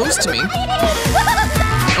so close to me.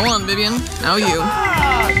 Go on, Vivian. Now you.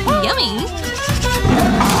 Yummy.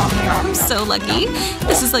 I'm so lucky.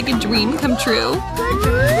 This is like a dream come true.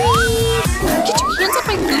 Get your hands off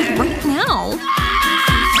my food right now.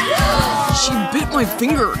 She bit my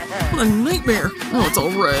finger. What a nightmare. Oh, it's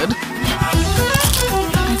all red.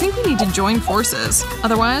 I think we need to join forces.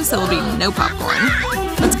 Otherwise, there will be no popcorn.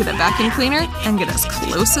 Let's get a vacuum cleaner and get as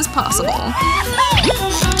close as possible.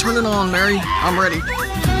 Turn it on, Mary. I'm ready.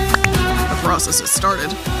 The process has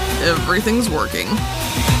started. Everything's working.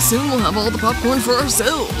 Soon we'll have all the popcorn for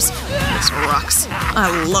ourselves. This rocks. I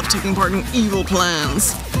love taking part in evil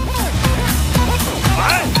plans.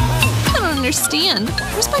 I don't understand.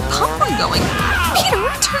 Where's my popcorn going? Peter,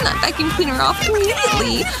 turn that vacuum cleaner off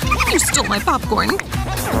immediately. You stole my popcorn.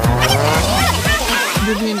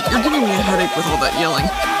 Vivian, you're giving me a headache with all that yelling.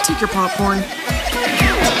 Take your popcorn.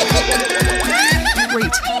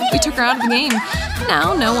 Great. We took her out of the game.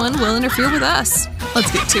 Now no one will interfere with us.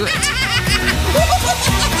 Let's get to it.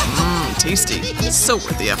 Tasty. So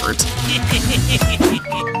worth the effort.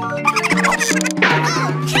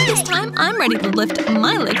 This time, I'm ready to lift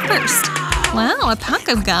my lid first. Wow, a pack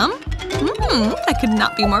of gum? I could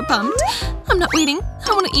not be more pumped. I'm not waiting.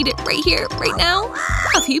 I want to eat it right here, right now.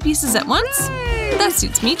 A few pieces at once. That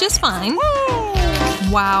suits me just fine.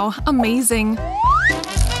 Wow, amazing.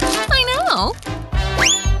 I know.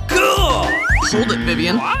 Cool! Hold it,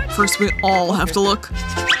 Vivian. First, we all have to look.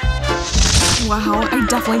 Wow, I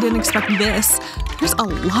definitely didn't expect this. There's a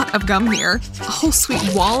lot of gum here. A whole sweet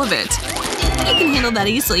wall of it. You can handle that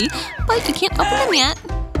easily, but you can't open them yet.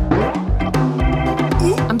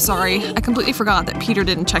 I'm sorry, I completely forgot that Peter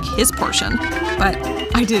didn't check his portion, but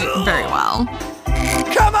I did it very well.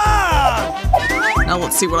 Come on! Now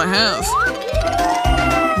let's see what I have.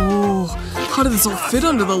 Oh, how did this all fit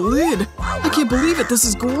under the lid? I can't believe it, this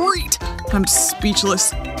is great! I'm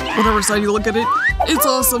speechless. Whatever side you look at it, it's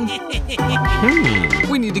awesome.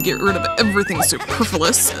 We need to get rid of everything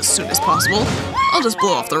superfluous as soon as possible. I'll just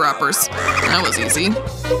blow off the wrappers. That was easy.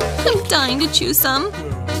 I'm dying to chew some.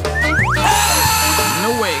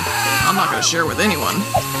 No way. I'm not gonna share with anyone.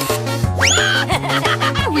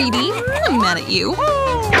 Reedy, I'm mad at you.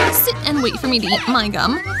 Sit and wait for me to eat my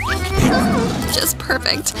gum. Just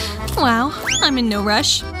perfect. Wow, I'm in no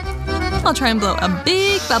rush. I'll try and blow a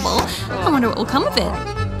big bubble. I wonder what will come of it.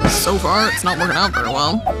 So far, it's not working out very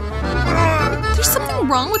well. There's something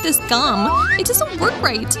wrong with this gum. It doesn't work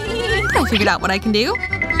right. But I figured out what I can do.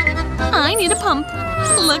 I need a pump.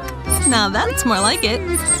 Look, now that's more like it.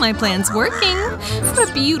 My plan's working. What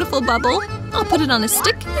a beautiful bubble. I'll put it on a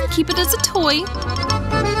stick and keep it as a toy.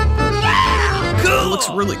 It looks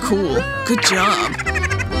really cool. Good job.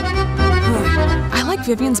 I like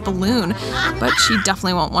Vivian's balloon, but she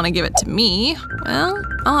definitely won't want to give it to me. Well,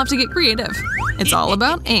 I'll have to get creative. It's all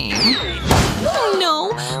about aim. Oh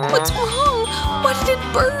no! What's wrong? Why did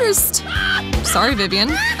it burst? Sorry,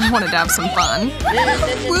 Vivian. I wanted to have some fun.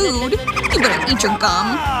 Rude. You better eat your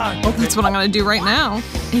gum. Well, that's what I'm gonna do right now.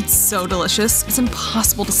 It's so delicious. It's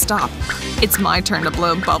impossible to stop. It's my turn to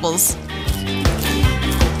blow bubbles.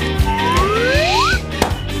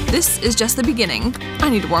 This is just the beginning. I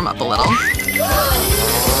need to warm up a little.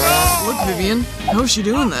 Look, Vivian. How is she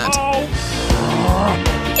doing that?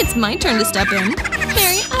 It's my turn to step in.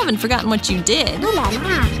 Mary, I haven't forgotten what you did. What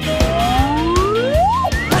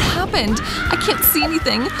happened? I can't see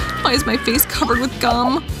anything. Why is my face covered with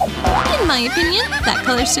gum? In my opinion, that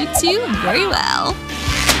color suits you very well.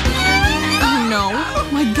 Oh no,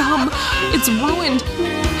 my gum. It's ruined.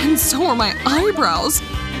 And so are my eyebrows.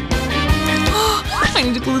 I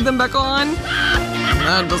need to glue them back on.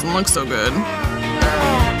 That doesn't look so good.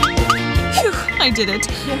 Phew, I did it.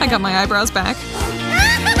 I got my eyebrows back.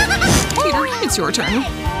 Peter, it's your turn.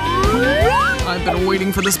 I've been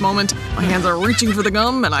waiting for this moment. My hands are reaching for the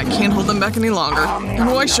gum, and I can't hold them back any longer.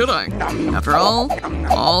 And why should I? After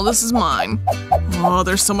all this is mine. Oh,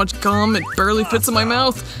 there's so much gum, it barely fits in my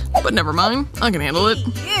mouth. But never mind, I can handle it.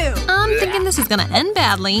 I'm thinking this is gonna end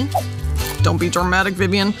badly. Don't be dramatic,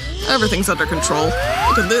 Vivian. Everything's under control.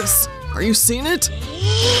 Look at this. Are you seeing it?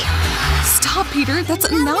 Stop, Peter. That's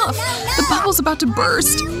enough. The bubble's about to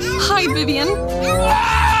burst. Hi, Vivian.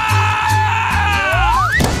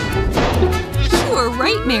 You were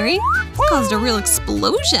right, Mary. It caused a real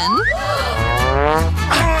explosion.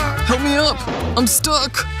 Help me up. I'm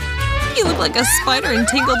stuck. You look like a spider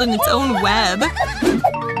entangled in its own web.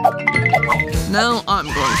 Now I'm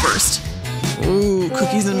going first. Ooh,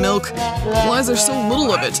 cookies and milk. Why is there so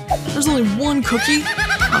little of it? There's only one cookie?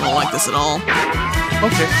 I don't like this at all.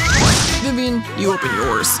 Okay. Vivian, you open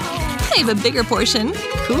yours. I have a bigger portion.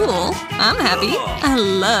 Cool. I'm happy. I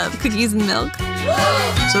love cookies and milk.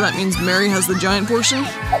 So that means Mary has the giant portion?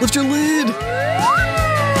 Lift your lid!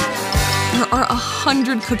 There are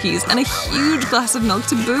 100 cookies and a huge glass of milk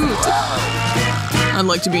to boot. I'd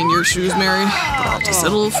like to be in your shoes, Mary, but I'll have to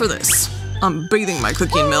settle for this. I'm bathing my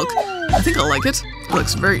cookie in milk. I think I'll like it. It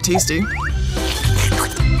looks very tasty.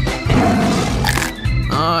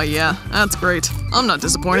 Oh yeah, that's great. I'm not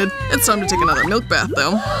disappointed. It's time to take another milk bath,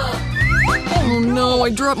 though. Oh no, I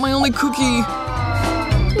dropped my only cookie.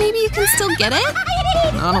 Maybe you can still get it?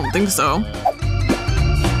 I don't think so.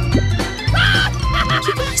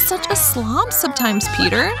 You can be such a slob sometimes,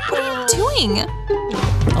 Peter. What are you doing?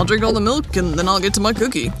 I'll drink all the milk and then I'll get to my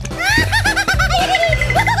cookie.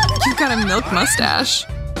 You've got a milk mustache.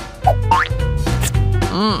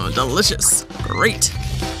 Mmm, delicious. Great.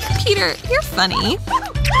 Peter, you're funny.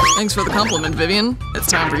 Thanks for the compliment, Vivian. It's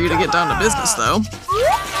time for you to get down to business, though.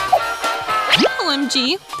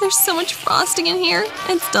 OMG, there's so much frosting in here.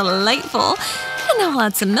 It's delightful. And now I'll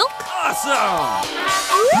add some milk. Awesome!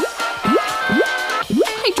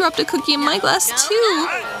 I dropped a cookie in my glass, too.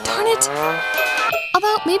 Darn it.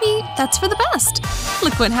 Although, maybe that's for the best.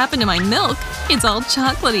 Look what happened to my milk. It's all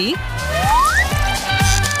chocolatey.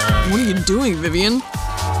 What are you doing, Vivian?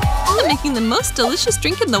 I'm making the most delicious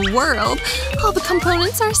drink in the world. All the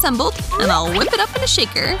components are assembled, and I'll whip it up in a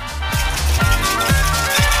shaker.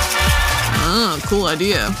 Ah, cool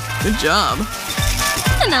idea. Good job.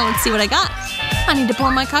 And now let's see what I got. I need to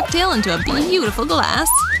pour my cocktail into a beautiful glass.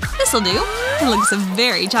 This'll do. It looks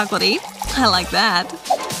very chocolatey. I like that.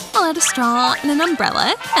 I'll add a straw and an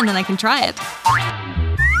umbrella, and then I can try it.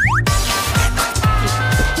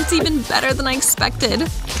 It's even better than I expected.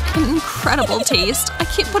 An incredible taste. I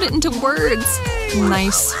can't put it into words.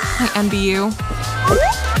 Nice. I envy you.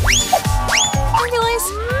 I realize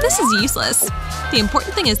this is useless. The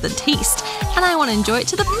important thing is the taste, and I want to enjoy it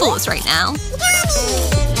to the fullest right now.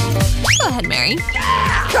 Go ahead, Mary.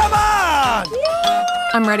 Come on!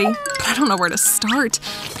 I'm ready, but I don't know where to start.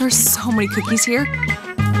 There are so many cookies here.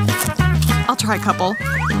 I'll try a couple.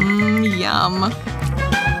 Yum.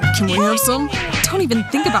 Can we have some? Don't even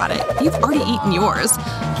think about it. You've already eaten yours.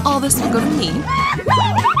 All this will go to me.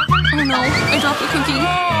 Oh no, I dropped a cookie.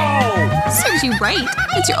 Serves you right.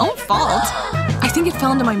 It's your own fault. I think it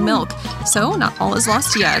fell into my milk, so not all is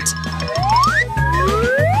lost yet.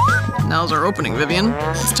 Now's our opening, Vivian.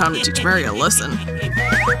 It's time to teach Mary a lesson. What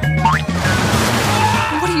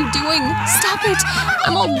are you doing? Stop it!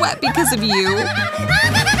 I'm all wet because of you.